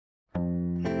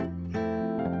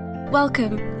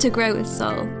Welcome to Grow with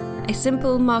Soul, a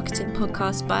simple marketing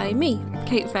podcast by me,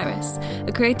 Kate Ferris,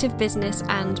 a creative business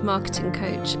and marketing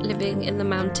coach living in the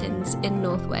mountains in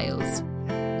North Wales.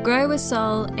 Grow with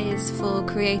Soul is for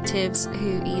creatives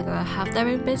who either have their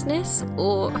own business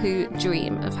or who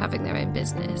dream of having their own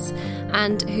business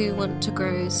and who want to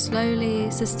grow slowly,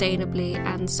 sustainably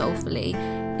and soulfully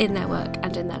in their work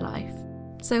and in their life.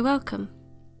 So welcome.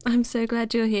 I'm so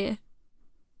glad you're here.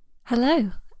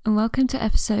 Hello and welcome to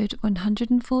episode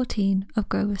 114 of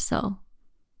Grow with Soul.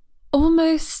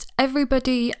 Almost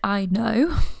everybody I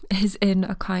know is in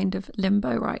a kind of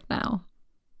limbo right now.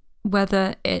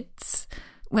 Whether it's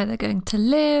where they're going to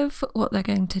live, what they're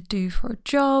going to do for a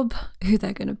job, who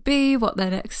they're going to be, what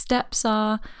their next steps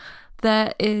are,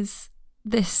 there is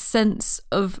this sense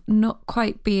of not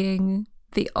quite being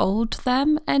the old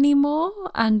them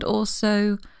anymore, and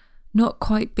also not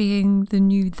quite being the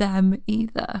new them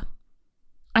either.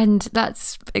 And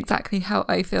that's exactly how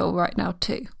I feel right now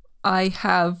too. I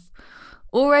have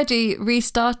already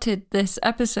restarted this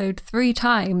episode 3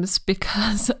 times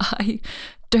because I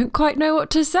don't quite know what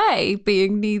to say,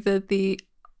 being neither the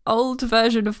old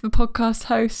version of the podcast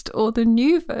host or the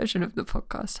new version of the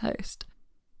podcast host.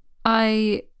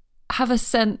 I have a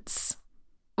sense,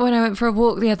 when I went for a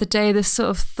walk the other day, this sort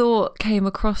of thought came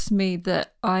across me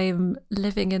that I'm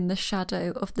living in the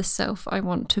shadow of the self I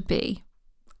want to be.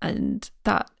 And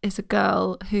that is a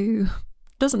girl who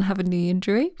doesn't have a knee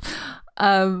injury,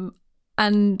 and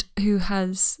who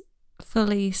has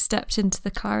fully stepped into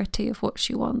the clarity of what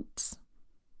she wants.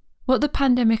 What the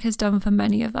pandemic has done for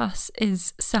many of us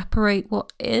is separate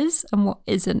what is and what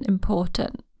isn't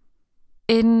important.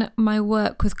 In my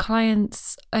work with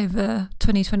clients over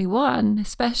 2021,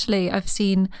 especially, I've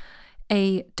seen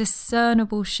a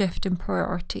discernible shift in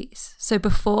priorities. So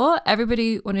before,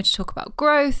 everybody wanted to talk about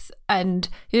growth, and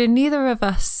neither of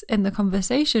us in the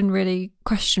conversation really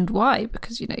questioned why,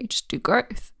 because you just do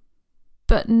growth.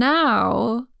 But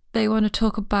now they want to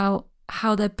talk about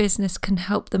how their business can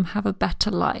help them have a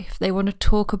better life. They want to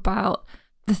talk about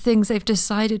the things they've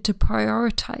decided to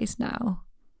prioritize now,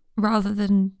 rather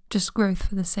than just growth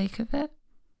for the sake of it.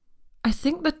 I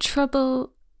think the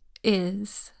trouble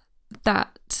is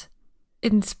that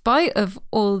in spite of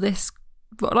all this,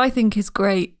 what I think is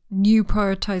great new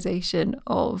prioritization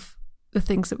of the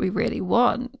things that we really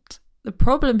want, the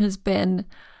problem has been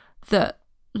that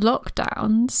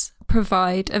lockdowns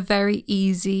provide a very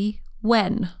easy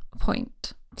when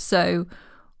point. So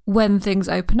when things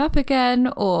open up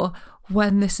again, or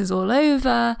when this is all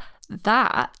over,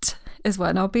 that is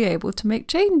when I'll be able to make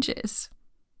changes.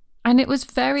 And it was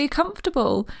very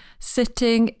comfortable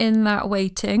sitting in that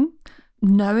waiting,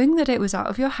 knowing that it was out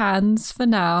of your hands for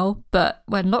now, but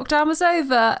when lockdown was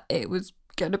over, it was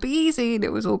going to be easy and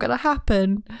it was all going to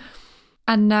happen.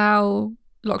 And now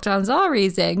lockdowns are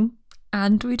easing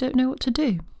and we don't know what to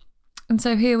do. And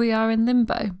so here we are in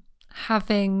limbo,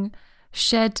 having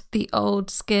shed the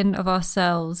old skin of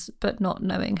ourselves, but not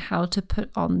knowing how to put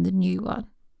on the new one.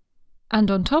 And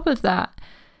on top of that,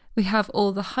 we have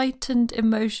all the heightened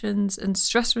emotions and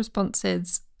stress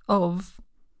responses of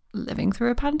living through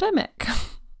a pandemic.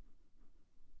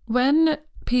 When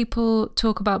people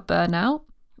talk about burnout,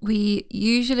 we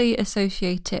usually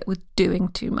associate it with doing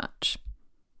too much.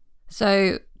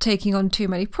 So taking on too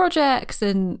many projects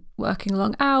and working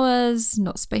long hours,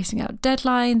 not spacing out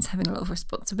deadlines, having a lot of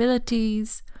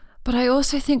responsibilities. But I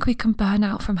also think we can burn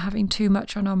out from having too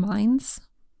much on our minds.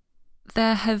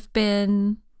 There have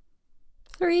been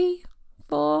 3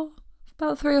 or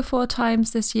 4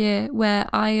 times this year where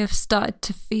I have started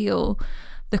to feel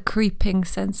the creeping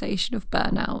sensation of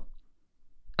burnout.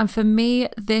 And for me,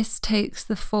 this takes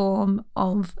the form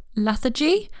of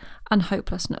lethargy and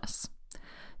hopelessness.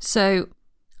 So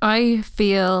I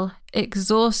feel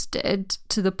exhausted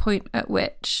to the point at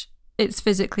which it's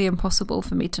physically impossible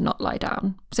for me to not lie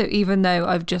down. So even though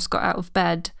I've just got out of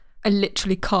bed, I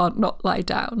literally can't not lie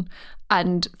down.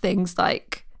 And things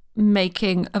like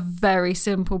making a very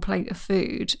simple plate of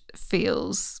food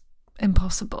feels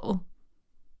impossible.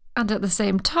 And at the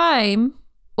same time,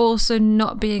 also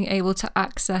not being able to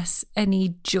access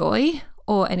any joy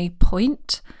or any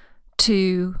point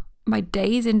to my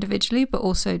days individually, but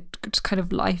also just kind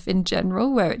of life in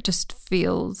general, where it just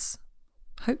feels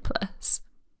hopeless.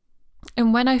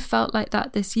 And when I felt like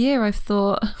that this year, I've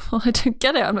thought, well, I don't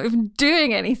get it. I'm not even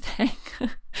doing anything.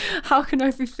 How can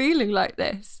I be feeling like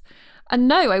this? And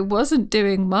no, I wasn't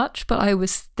doing much, but I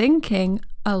was thinking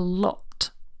a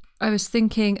lot. I was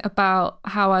thinking about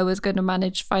how I was going to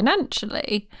manage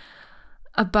financially,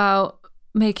 about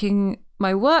making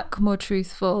my work more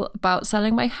truthful, about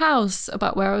selling my house,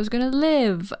 about where I was going to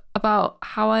live, about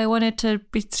how I wanted to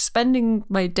be spending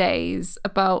my days,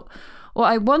 about what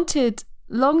I wanted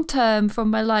long term from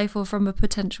my life or from a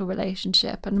potential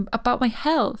relationship, and about my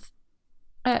health.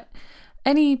 At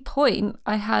any point,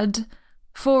 I had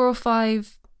 4 or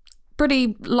 5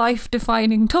 pretty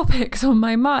life-defining topics on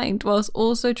my mind, whilst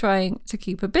also trying to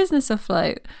keep a business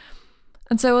afloat.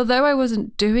 And so although I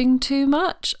wasn't doing too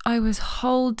much, I was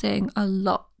holding a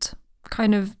lot.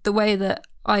 Kind of the way that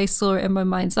I saw it in my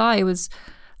mind's eye was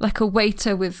like a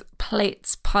waiter with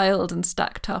plates piled and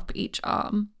stacked up each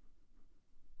arm.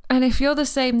 And if you're the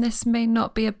same, this may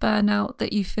not be a burnout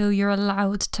that you feel you're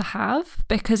allowed to have,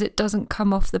 because it doesn't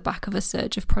come off the back of a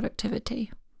surge of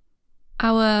productivity.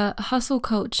 Our hustle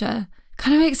culture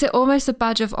kind of makes it almost a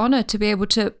badge of honor to be able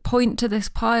to point to this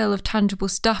pile of tangible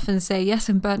stuff and say, yes,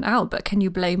 I'm burnt out, but can you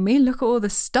blame me? Look at all the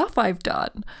stuff I've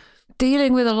done.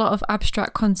 Dealing with a lot of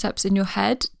abstract concepts in your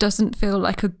head doesn't feel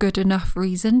like a good enough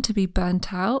reason to be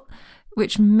burnt out,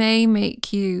 which may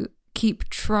make you keep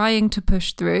trying to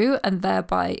push through and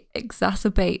thereby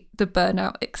exacerbate the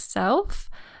burnout itself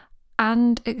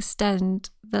and extend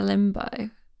the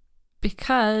limbo.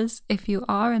 Because if you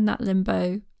are in that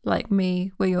limbo, like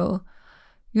me, where you're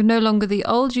no longer the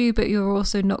old you, but you're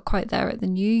also not quite there at the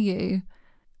new you,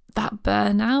 that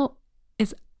burnout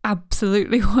is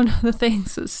absolutely one of the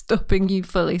things that's stopping you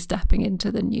fully stepping into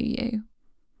the new you.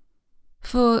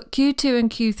 For Q2 and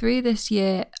Q3 this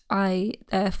year, I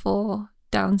therefore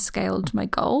downscaled my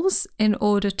goals in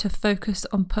order to focus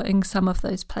on putting some of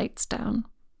those plates down.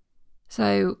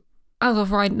 So as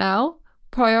of right now,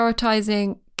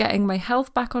 prioritizing getting my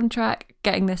health back on track,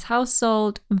 getting this house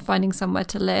sold, and finding somewhere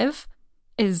to live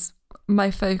is my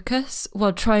focus,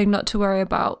 while trying not to worry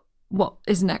about what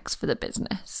is next for the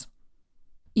business.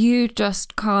 You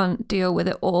just can't deal with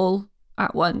it all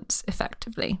at once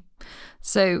effectively.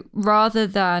 So rather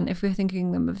than, if we're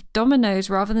thinking them of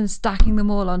dominoes, rather than stacking them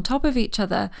all on top of each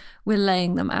other, we're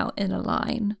laying them out in a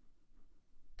line.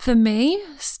 For me,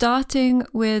 starting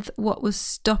with what was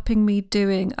stopping me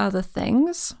doing other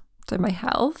things, so my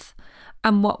health,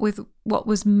 and what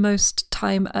was most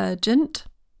time urgent,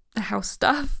 the house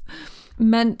stuff,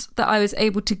 meant that I was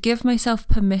able to give myself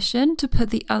permission to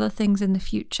put the other things in the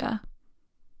future.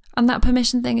 And that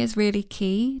permission thing is really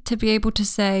key, to be able to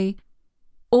say,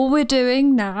 all we're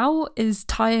doing now is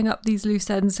tying up these loose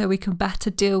ends so we can better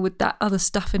deal with that other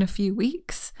stuff in a few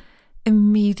weeks,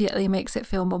 immediately makes it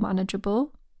feel more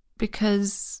manageable,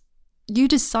 because you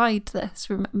decide this,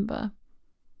 remember.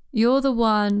 You're the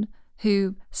one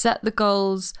who set the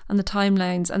goals and the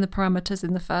timelines and the parameters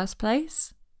in the first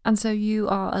place, and so you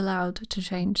are allowed to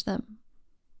change them.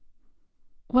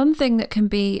 One thing that can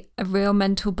be a real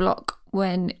mental block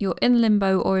when you're in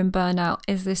limbo or in burnout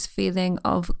is this feeling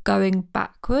of going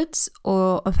backwards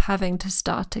or of having to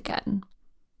start again.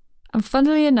 And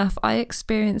funnily enough, I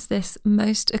experienced this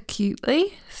most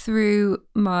acutely through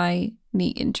my knee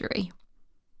injury.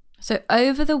 So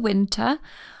over the winter,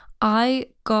 I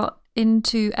got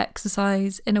into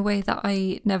exercise in a way that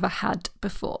I never had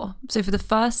before. So for the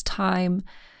first time,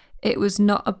 it was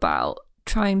not about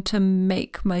trying to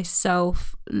make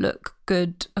myself look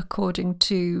good according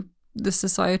to the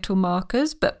societal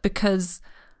markers, but because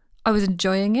I was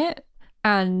enjoying it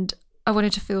and I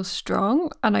wanted to feel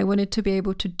strong and I wanted to be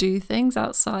able to do things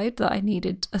outside that I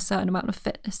needed a certain amount of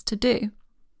fitness to do.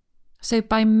 So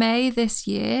by May this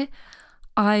year,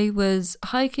 I was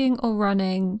hiking or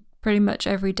running pretty much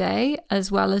every day,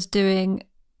 as well as doing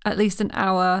at least an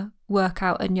hour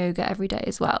workout and yoga every day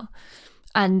as well.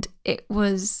 And it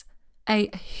was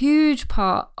a huge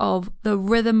part of the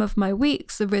rhythm of my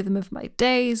weeks, the rhythm of my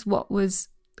days, what was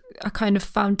a kind of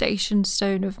foundation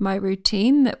stone of my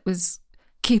routine that was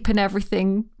keeping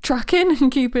everything tracking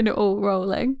and keeping it all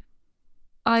rolling.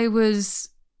 I was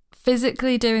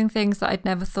physically doing things that I'd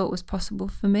never thought was possible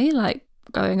for me, like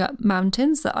going up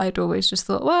mountains that I'd always just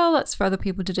thought, well, that's for other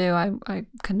people to do. I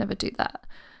can never do that.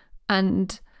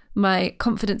 And my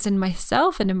confidence in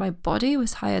myself and in my body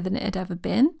was higher than it had ever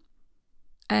been.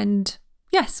 And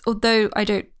yes, although I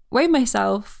don't weigh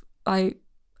myself, I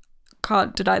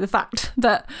can't deny the fact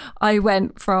that I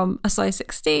went from a size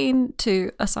 16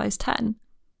 to a size 10.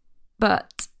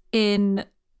 But in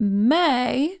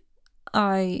May,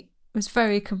 I was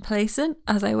very complacent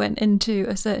as I went into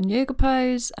a certain yoga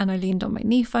pose and I leaned on my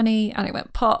knee funny and it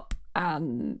went pop,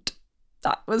 and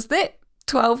that was it.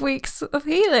 12 weeks of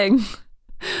healing.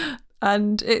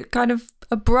 And it kind of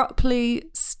abruptly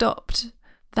stopped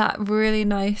that really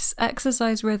nice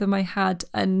exercise rhythm I had,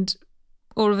 and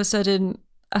all of a sudden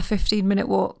a 15-minute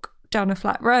walk down a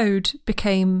flat road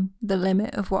became the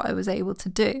limit of what I was able to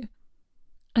do.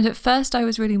 And at first I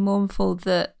was really mournful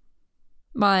that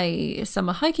my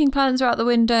summer hiking plans are out the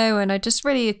window and I just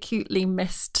really acutely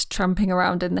missed tramping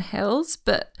around in the hills.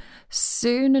 But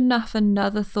soon enough,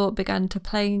 another thought began to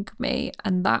plague me,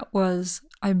 and that was,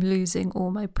 I'm losing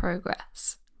all my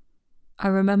progress. I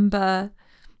remember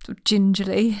sort of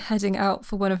gingerly heading out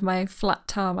for one of my flat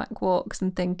tarmac walks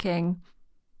and thinking,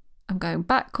 I'm going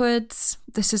backwards.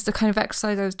 This is the kind of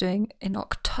exercise I was doing in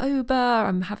October.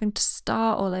 I'm having to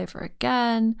start all over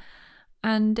again.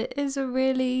 And it is a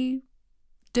really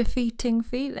defeating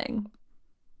feeling.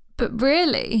 But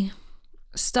really,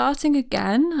 starting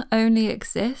again only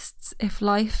exists if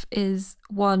life is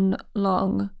one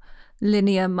long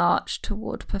linear march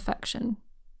toward perfection.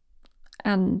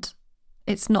 And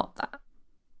it's not that.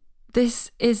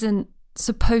 This isn't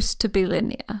supposed to be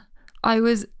linear. I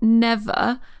was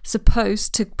never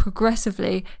supposed to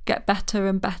progressively get better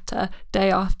and better day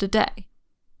after day.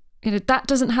 That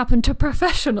doesn't happen to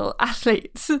professional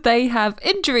athletes. They have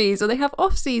injuries or they have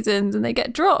off seasons and they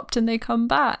get dropped and they come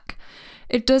back.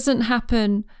 It doesn't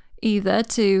happen either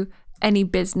to any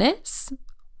business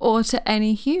or to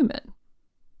any human.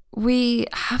 We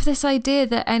have this idea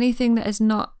that anything that is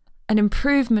not an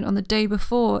improvement on the day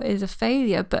before is a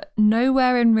failure, but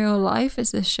nowhere in real life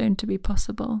is this shown to be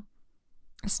possible.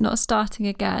 It's not starting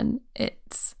again.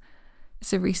 It's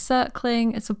a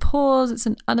recircling, it's a pause, it's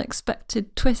an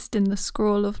unexpected twist in the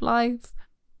scroll of life.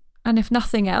 And if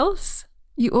nothing else,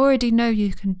 you already know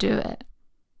you can do it.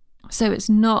 So it's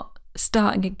not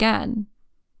starting again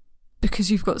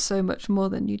because you've got so much more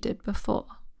than you did before.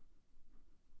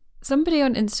 Somebody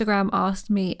on Instagram asked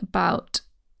me about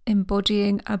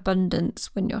embodying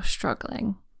abundance when you're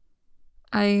struggling.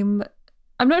 I'm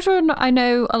not sure I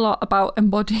know a lot about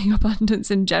embodying abundance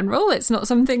in general. It's not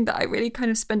something that I really kind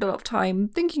of spend a lot of time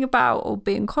thinking about or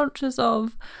being conscious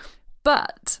of.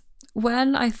 But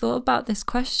when I thought about this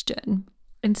question,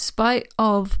 in spite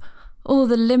of all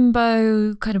the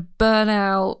limbo, kind of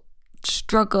burnout,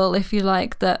 struggle, if you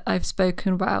like, that I've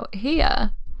spoken about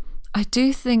here, I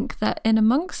do think that in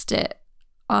amongst it,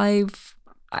 I've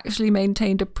actually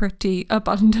maintained a pretty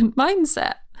abundant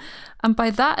mindset. And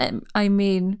by that, I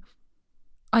mean,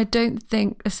 I don't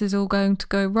think this is all going to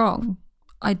go wrong.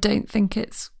 I don't think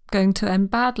it's going to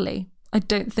end badly. I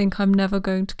don't think I'm never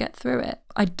going to get through it.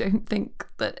 I don't think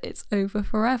that it's over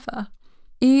forever.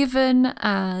 Even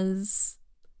as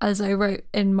I wrote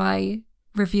in my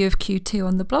review of Q2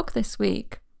 on the blog this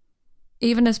week,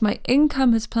 even as my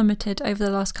income has plummeted over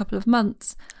the last couple of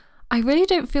months, I really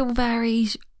don't feel very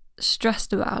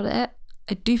stressed about it.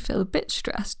 I do feel a bit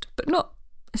stressed, but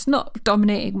it's not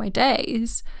dominating my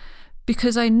days.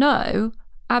 Because I know,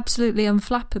 absolutely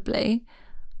unflappably,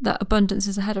 that abundance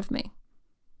is ahead of me.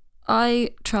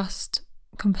 I trust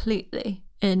completely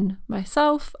in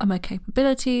myself and my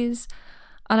capabilities,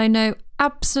 and I know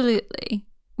absolutely,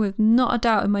 with not a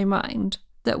doubt in my mind,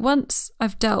 that once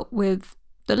I've dealt with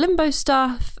the limbo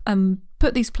stuff and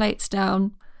put these plates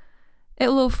down,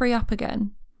 it'll all free up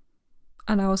again,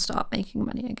 and I will start making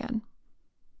money again.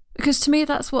 Because to me,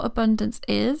 that's what abundance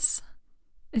is.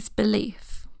 It's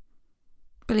belief.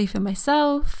 Belief in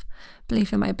myself,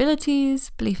 belief in my abilities,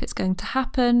 belief it's going to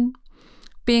happen,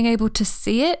 being able to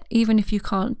see it even if you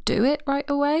can't do it right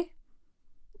away,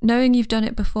 knowing you've done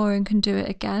it before and can do it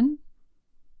again,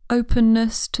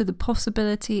 openness to the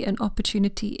possibility and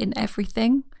opportunity in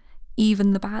everything,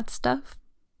 even the bad stuff,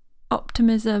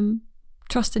 optimism,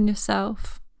 trust in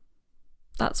yourself.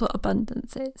 That's what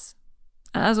abundance is.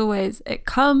 And as always, it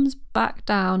comes back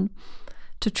down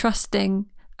to trusting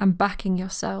and backing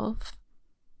yourself,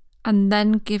 and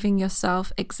then giving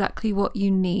yourself exactly what you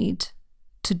need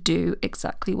to do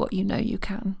exactly what you know you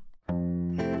can.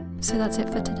 So that's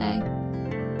it for today.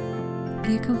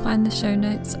 You can find the show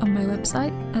notes on my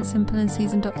website at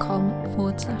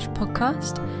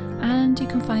simpleandseason.com/podcast, and you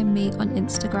can find me on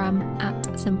Instagram at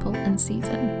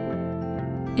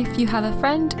simpleandseason. If you have a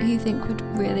friend who you think would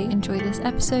really enjoy this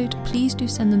episode, please do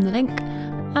send them the link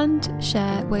and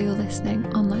share where you're listening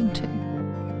online too.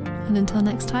 And until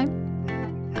next time,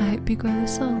 I hope you grow a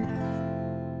soul.